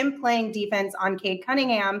highlight of him playing defense on Cade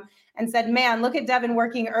Cunningham and said, man, look at Devin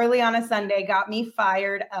working early on a Sunday, got me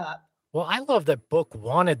fired up. Well, I love that Book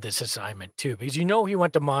wanted this assignment too, because he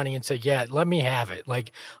went to Monty and said, yeah, let me have it.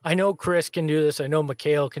 Like, I know Chris can do this. I know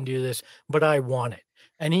Mikhail can do this, but I want it.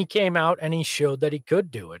 And he came out and he showed that he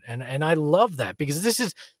could do it. And I love that, because this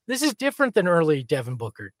is different than early Devin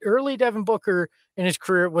Booker. Early Devin Booker in his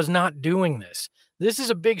career was not doing this. This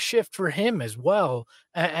is a big shift for him as well.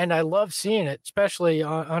 And I love seeing it, especially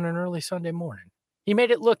on an early Sunday morning. He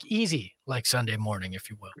made it look easy, like Sunday morning, if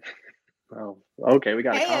you will. Oh, okay. We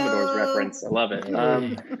got a Commodores reference. I love it.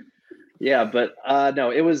 Yeah, but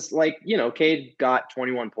no, it was like, Cade got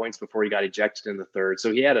 21 points before he got ejected in the third.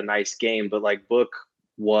 So he had a nice game, but like Book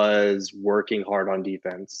was working hard on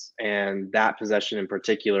defense. And that possession in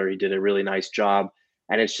particular, he did a really nice job.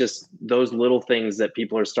 And it's just those little things that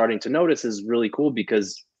people are starting to notice is really cool,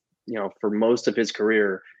 because, for most of his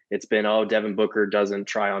career, it's been, Devin Booker doesn't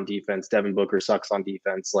try on defense. Devin Booker sucks on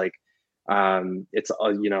defense. Like, it's,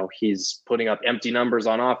 he's putting up empty numbers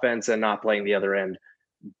on offense and not playing the other end.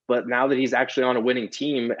 But now that he's actually on a winning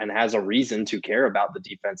team and has a reason to care about the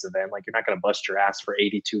defensive end, like, you're not going to bust your ass for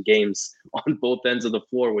 82 games on both ends of the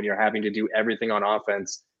floor when you're having to do everything on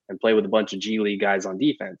offense and play with a bunch of G League guys on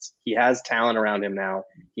defense. He has talent around him now.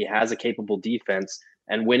 He has a capable defense,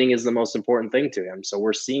 and winning is the most important thing to him. So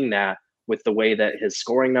we're seeing that with the way that his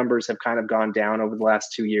scoring numbers have kind of gone down over the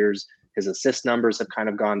last 2 years. His assist numbers have kind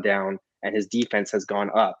of gone down, and his defense has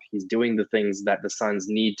gone up. He's doing the things that the Suns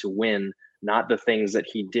need to win, not the things that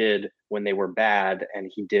he did when they were bad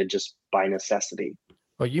and he did just by necessity.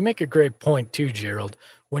 Well, you make a great point too, Gerald.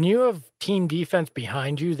 When you have team defense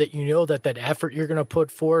behind you, that that effort you're going to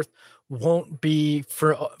put forth won't be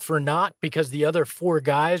for naught because the other 4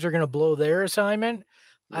 guys are going to blow their assignment,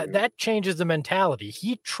 that changes the mentality.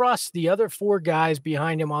 He trusts the other 4 guys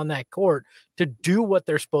behind him on that court to do what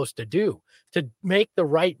they're supposed to do, to make the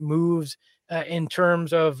right moves in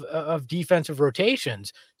terms of defensive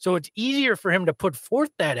rotations. So it's easier for him to put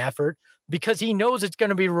forth that effort because he knows it's going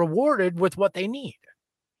to be rewarded with what they need.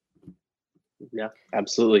 Yeah,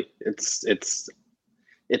 absolutely.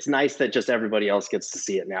 It's nice that just everybody else gets to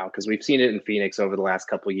see it now, because we've seen it in Phoenix over the last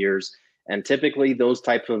couple of years. And typically those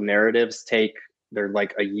types of narratives they're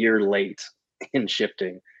like a year late in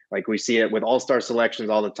shifting. Like we see it with all-star selections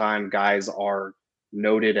all the time. Guys are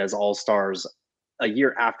noted as all-stars a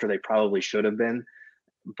year after they probably should have been.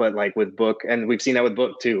 But like with Book, and we've seen that with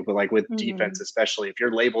Book too, but like with defense, especially if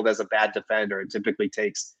you're labeled as a bad defender, it typically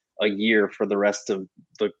takes a year for the rest of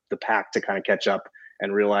the pack to kind of catch up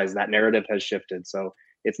and realize that narrative has shifted. So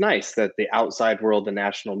it's nice that the outside world, the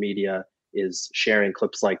national media, is sharing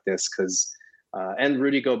clips like this because and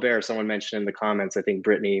Rudy Gobert, someone mentioned in the comments, I think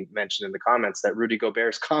Brittany mentioned in the comments that Rudy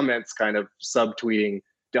Gobert's comments kind of subtweeting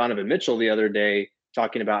Donovan Mitchell the other day,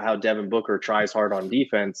 talking about how Devin Booker tries hard on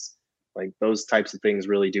defense. Like those types of things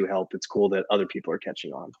really do help. It's cool that other people are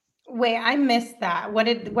catching on. Wait, I missed that. What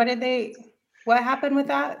happened with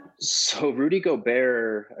that? So Rudy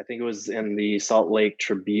Gobert, I think it was in the Salt Lake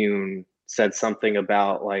Tribune, said something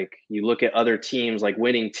about like you look at other teams, like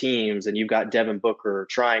winning teams, and you've got Devin Booker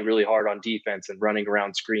trying really hard on defense and running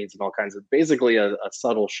around screens and all kinds of basically a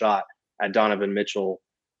subtle shot at Donovan Mitchell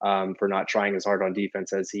for not trying as hard on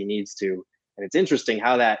defense as he needs to. And it's interesting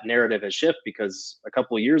how that narrative has shifted because a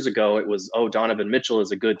couple of years ago it was, oh, Donovan Mitchell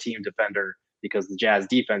is a good team defender because the Jazz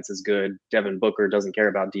defense is good. Devin Booker doesn't care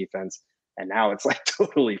about defense. And now it's like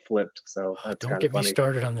totally flipped. So that's don't get funny. Me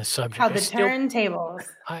started on this subject. How the turntables.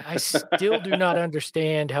 I still do not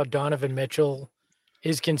understand how Donovan Mitchell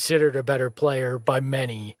is considered a better player by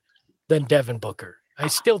many than Devin Booker. I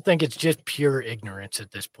still think it's just pure ignorance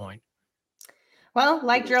at this point. Well,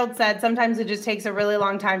 like Gerald said, sometimes it just takes a really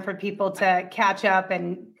long time for people to catch up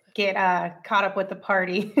and get caught up with the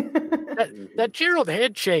party. that Gerald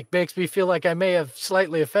handshake makes me feel like I may have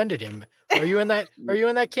slightly offended him. Are you in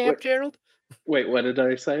that camp, Gerald? Wait, what did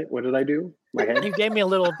I say? What did I do? My head? You gave me a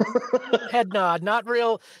little head nod. Not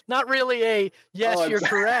really a yes, you're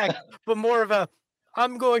correct, but more of a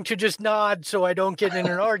I'm going to just nod so I don't get in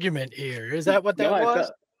an argument here. Is that what that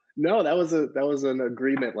was? No, that was an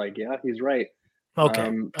agreement. Like, yeah, he's right.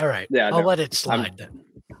 Okay. All right. Yeah, I'll let it slide then.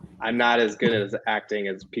 I'm not as good as acting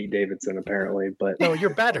as Pete Davidson, apparently, but no,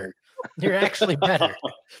 you're better. You're actually better.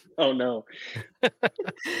 Oh, no.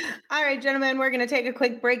 All right, gentlemen, we're going to take a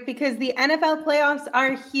quick break because the NFL playoffs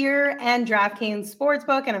are here and DraftKings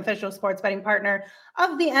Sportsbook, an official sports betting partner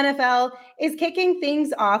of the NFL, is kicking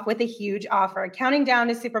things off with a huge offer. Counting down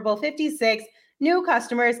to Super Bowl 56, new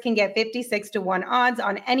customers can get 56-1 odds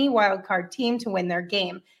on any wildcard team to win their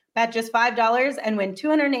game. Bet just $5 and win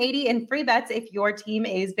 $280 in free bets if your team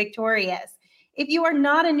is victorious. If you are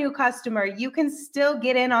not a new customer, you can still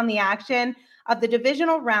get in on the action of the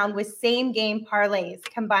divisional round with same game parlays.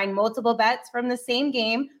 Combine multiple bets from the same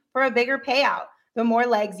game for a bigger payout. The more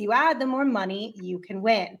legs you add, the more money you can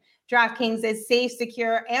win. DraftKings is safe,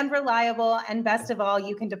 secure, and reliable. And best of all,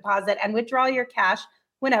 you can deposit and withdraw your cash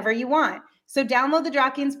whenever you want. So download the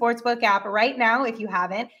DraftKings Sportsbook app right now if you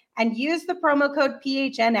haven't, and use the promo code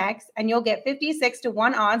PHNX, and you'll get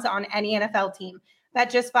 56-1 odds on any NFL team. Bet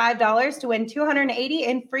just $5 to win $280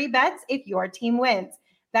 in free bets if your team wins.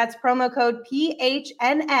 That's promo code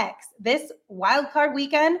PHNX this wildcard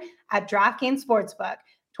weekend at DraftKings Sportsbook.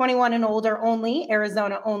 21 and older only,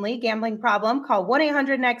 Arizona only. Gambling problem? Call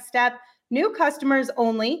 1-800-NEXT-STEP. New customers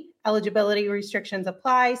only. Eligibility restrictions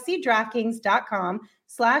apply. See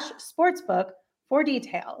DraftKings.com/sportsbook for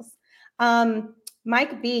details.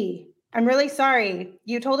 Mike B., I'm really sorry.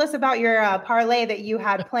 You told us about your parlay that you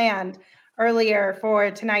had planned earlier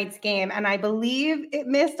for tonight's game, and I believe it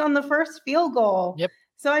missed on the first field goal. Yep.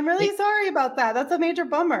 So I'm really sorry about that. That's a major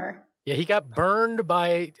bummer. Yeah, he got burned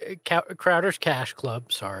by Crowder's Cash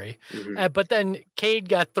Club. Sorry. Mm-hmm. But then Cade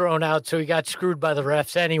got thrown out, so he got screwed by the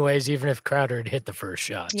refs anyways, even if Crowder had hit the first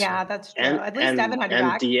shot. Yeah, that's true. At least Devin had your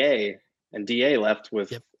back. DA left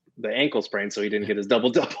with the ankle sprain, so he didn't get his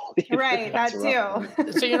double-double. Right, that too.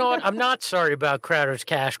 So you know what? I'm not sorry about Crowder's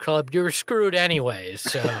Cash Club. You were screwed anyways.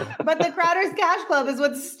 So. But the Crowder's Cash Club is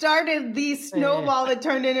what started the snowball that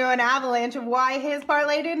turned into an avalanche of why his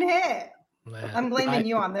parlay didn't hit. Man, I'm blaming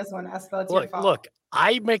you on this one, Espo. It's your fault. Look,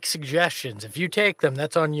 I make suggestions. If you take them,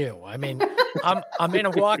 that's on you. I mean, I'm in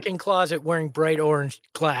a walk-in closet wearing bright orange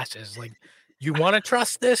glasses. Like, you want to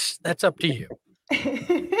trust this? That's up to you.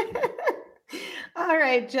 All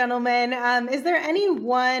right, gentlemen. Is there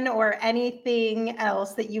anyone or anything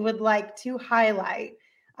else that you would like to highlight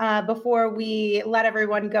before we let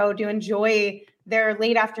everyone go to enjoy their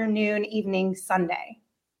late afternoon, evening Sunday?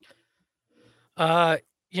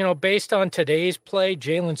 Based on today's play,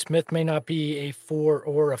 Jalen Smith may not be a 4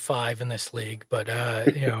 or a 5 in this league, but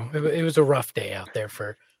it was a rough day out there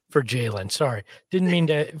for Jalen. Sorry, didn't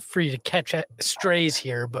mean for you to catch strays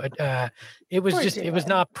here, but it was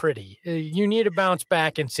not pretty. You need to bounce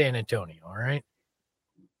back in San Antonio. All right.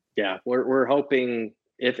 Yeah, we're hoping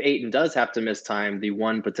if Ayton does have to miss time, the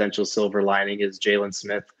one potential silver lining is Jalen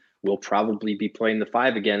Smith will probably be playing the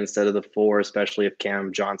 5 again instead of the 4, especially if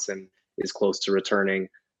Cam Johnson is close to returning.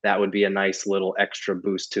 That would be a nice little extra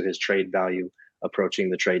boost to his trade value approaching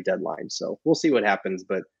the trade deadline. So we'll see what happens,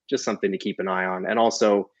 but just something to keep an eye on. And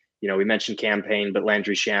also, we mentioned Cam Payne, but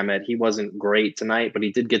Landry Shamet, he wasn't great tonight, but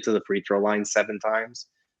he did get to the free throw line 7 times.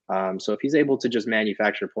 So if he's able to just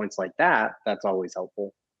manufacture points like that, that's always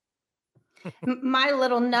helpful. My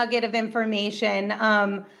little nugget of information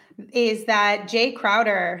is that Jay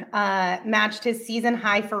Crowder matched his season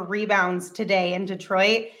high for rebounds today in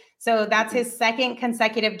Detroit. So that's his second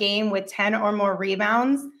consecutive game with 10 or more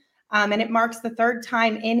rebounds. And it marks the third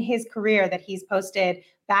time in his career that he's posted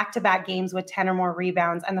back-to-back games with 10 or more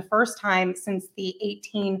rebounds, and the first time since the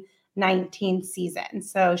 18-19 season.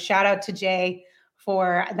 So shout out to Jay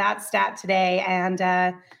for that stat today and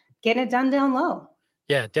getting it done down low.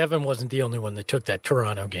 Yeah, Devin wasn't the only one that took that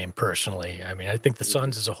Toronto game personally. I mean, I think the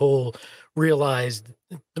Suns as a whole realized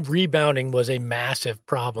the rebounding was a massive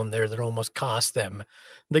problem there that almost cost them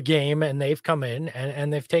the game, and they've come in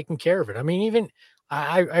and they've taken care of it. I mean, even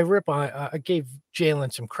I gave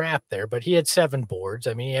Jalen some crap there, but he had 7 boards.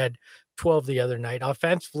 I mean, he had 12 the other night.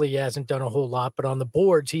 Offensively, he hasn't done a whole lot, but on the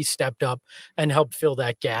boards, he stepped up and helped fill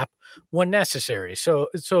that gap when necessary. So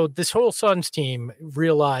this whole Suns team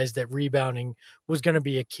realized that rebounding was going to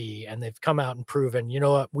be a key, and they've come out and proven, you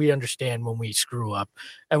know what, we understand when we screw up,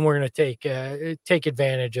 and we're going to take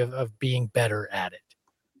advantage of being better at it.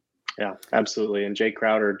 Yeah, absolutely. And Jay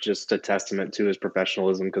Crowder, just a testament to his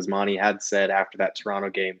professionalism, because Monty had said after that Toronto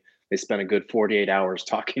game, they spent a good 48 hours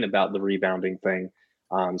talking about the rebounding thing.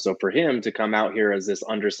 So for him to come out here as this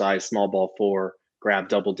undersized small ball 4, grab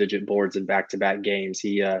double-digit boards in back-to-back games,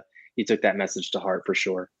 he took that message to heart for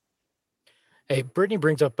sure. Hey, Brittany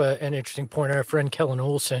brings up an interesting point. Our friend Kellen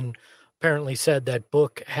Olson apparently said that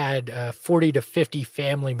Book had 40 to 50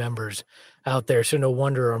 family members out there, so no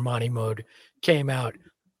wonder Armani mode came out.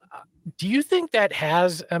 Do you think that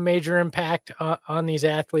has a major impact on these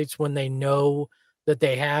athletes when they know that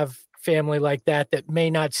they have family like that may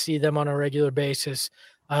not see them on a regular basis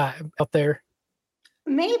out there?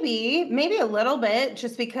 Maybe a little bit,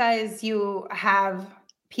 just because you have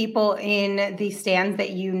people in the stands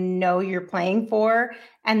that you're playing for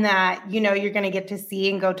and that you're going to get to see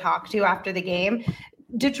and go talk to after the game.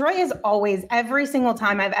 Detroit is always, every single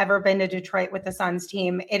time I've ever been to Detroit with the Suns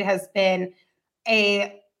team, it has been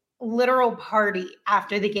a literal party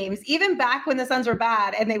after the games. Even back when the Suns were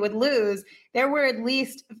bad and they would lose, there were at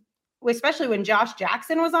least, especially when Josh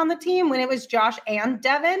Jackson was on the team, when it was Josh and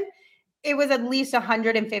Devin, it was at least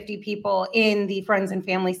 150 people in the friends and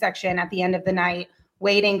family section at the end of the night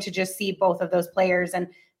waiting to just see both of those players. And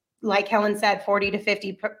like Helen said, 40 to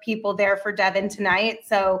 50 people there for Devin tonight.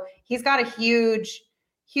 So he's got a huge,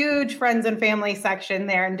 huge friends and family section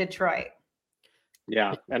there in Detroit.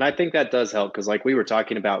 Yeah, and I think that does help because like we were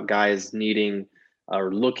talking about guys needing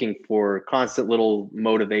or looking for constant little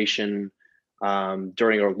motivation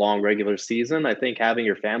during a long regular season. I think having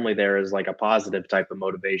your family there is like a positive type of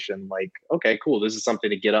motivation. Like, okay, cool. This is something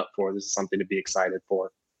to get up for. This is something to be excited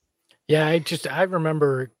for. Yeah, I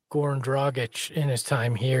remember Goran Dragic in his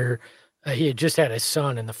time here. He had just had his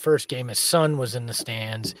son in the first game. His son was in the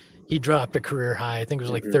stands. He dropped a career high. I think it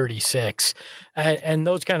was like 36. And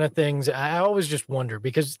those kind of things, I always just wonder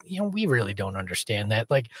because, we really don't understand that.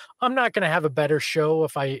 Like, I'm not going to have a better show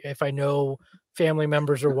if I know family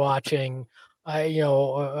members are watching.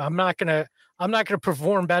 I'm not going to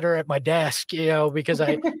perform better at my desk, because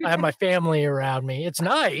I have my family around me. It's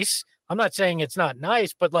nice. I'm not saying it's not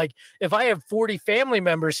nice, but like if I have 40 family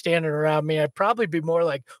members standing around me, I'd probably be more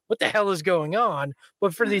like, what the hell is going on?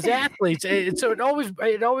 But for these athletes, it always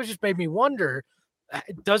just made me wonder,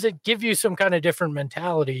 does it give you some kind of different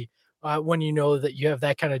mentality when you know that you have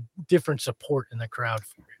that kind of different support in the crowd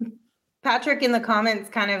for you? Patrick in the comments,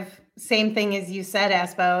 kind of same thing as you said,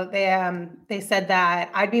 Espo. They said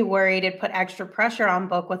that I'd be worried it put extra pressure on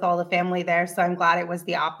Book with all the family there. So I'm glad it was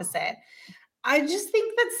the opposite. I just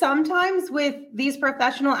think that sometimes with these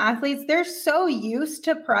professional athletes, they're so used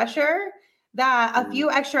to pressure that a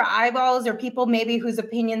few extra eyeballs or people maybe whose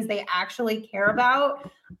opinions they actually care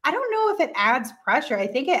about, I don't know if it adds pressure. I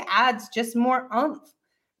think it adds just more oomph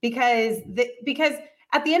because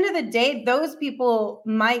at the end of the day, those people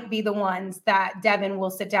might be the ones that Devin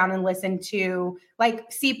will sit down and listen to,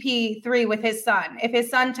 like CP3 with his son. If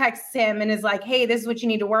his son texts him and is like, hey, this is what you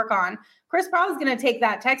need to work on, Chris Paul is going to take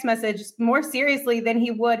that text message more seriously than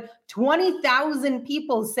he would 20,000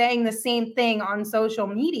 people saying the same thing on social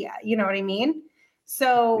media. You know what I mean?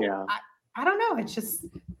 So yeah. I don't know. It's just,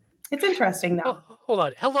 It's interesting though. Hold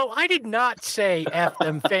on. Hello, I did not say F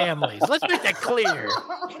them families. Let's make that clear.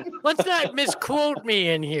 Let's not misquote me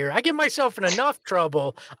in here. I get myself in enough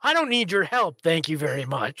trouble. I don't need your help. Thank you very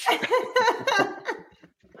much.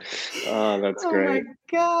 Oh, that's great. Oh my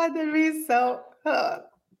God, that'd be so. All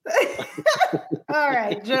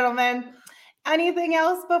right, gentlemen. Anything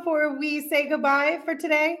else before we say goodbye for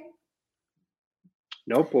today?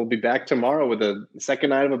 Nope. We'll be back tomorrow with a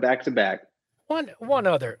second night of a back-to-back. One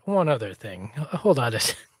other thing. Hold on a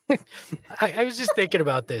second. I was just thinking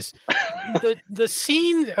about this. The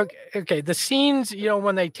scene. Okay. The scenes.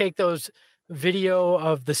 When they take those video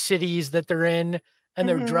of the cities that they're in and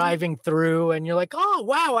they're driving through, and you're like, oh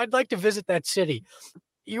wow, I'd like to visit that city.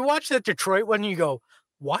 You watch that Detroit one, and you go,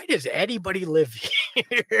 why does anybody live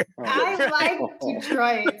here? I like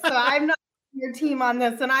Detroit, so I'm not your team on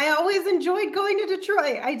this, and I always enjoyed going to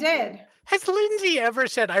Detroit. I did. Has Lindsay ever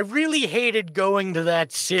said, I really hated going to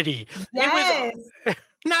that city? Yes.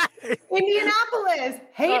 Not Indianapolis.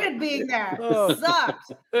 Hated being there.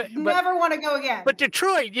 Sucked. Never want to go again. But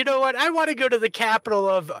Detroit, you know what? I want to go to the capital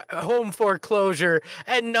of home foreclosure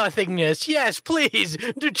and nothingness. Yes, please.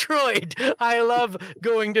 Detroit. I love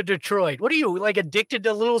going to Detroit. What are you, like, addicted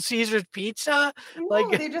to Little Caesars pizza?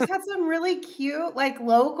 No, they just had some really cute, like,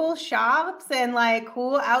 local shops and, like,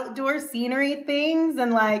 cool outdoor scenery things.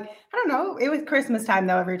 And, like, I don't know. It was Christmas time,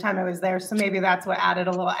 though, every time I was there. So maybe that's what added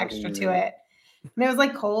a little extra to it. And it was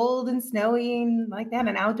like cold and snowy and like that,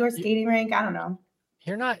 an outdoor skating rink. I don't know.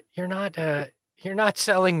 You're not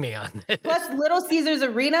selling me on this. Plus, Little Caesars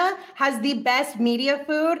Arena has the best media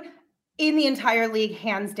food in the entire league,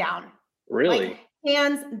 hands down. Really? Like,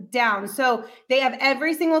 hands down. So they have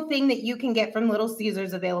every single thing that you can get from Little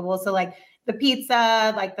Caesars available. So like the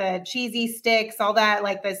pizza, like the cheesy sticks, all that,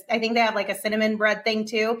 like this. I think they have like a cinnamon bread thing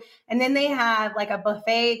too. And then they have like a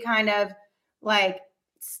buffet kind of like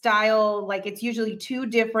style, like it's usually 2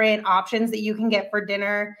 different options that you can get for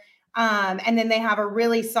dinner. And then they have a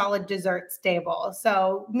really solid dessert stable.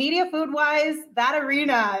 So media food wise, that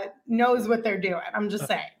arena knows what they're doing. I'm just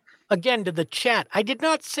saying. Again, to the chat, I did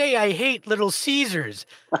not say I hate Little Caesars.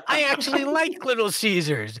 I actually like Little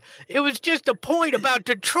Caesars. It was just a point about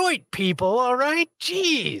Detroit, people, all right?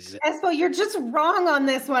 Jeez. Espo, you're just wrong on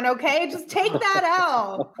this one, okay? Just take that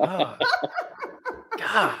out. Oh,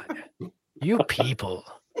 God. You people.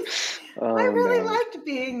 I really liked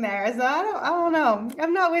being there, so I don't know.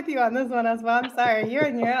 I'm not with you on this one, Espo. I'm sorry. You're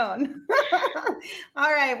on your own.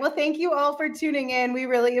 All right. Well, thank you all for tuning in. We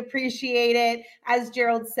really appreciate it. As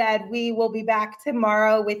Gerald said, we will be back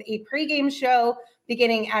tomorrow with a pregame show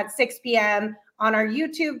beginning at 6 p.m. on our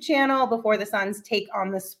YouTube channel before the Suns take on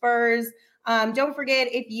the Spurs. Don't forget,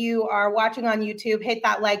 if you are watching on YouTube, hit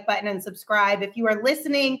that like button and subscribe. If you are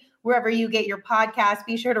listening wherever you get your podcast,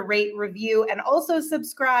 be sure to rate, review, and also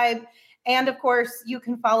subscribe. And of course, you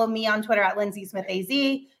can follow me on Twitter at Lindsay Smith AZ.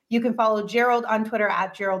 You can follow Gerald on Twitter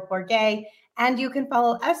at Gerald Bourget. And you can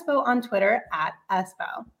follow Espo on Twitter at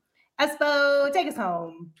Espo. Espo, take us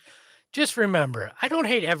home. Just remember, I don't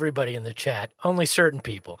hate everybody in the chat, only certain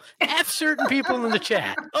people. F certain people in the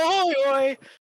chat. Oh, boy.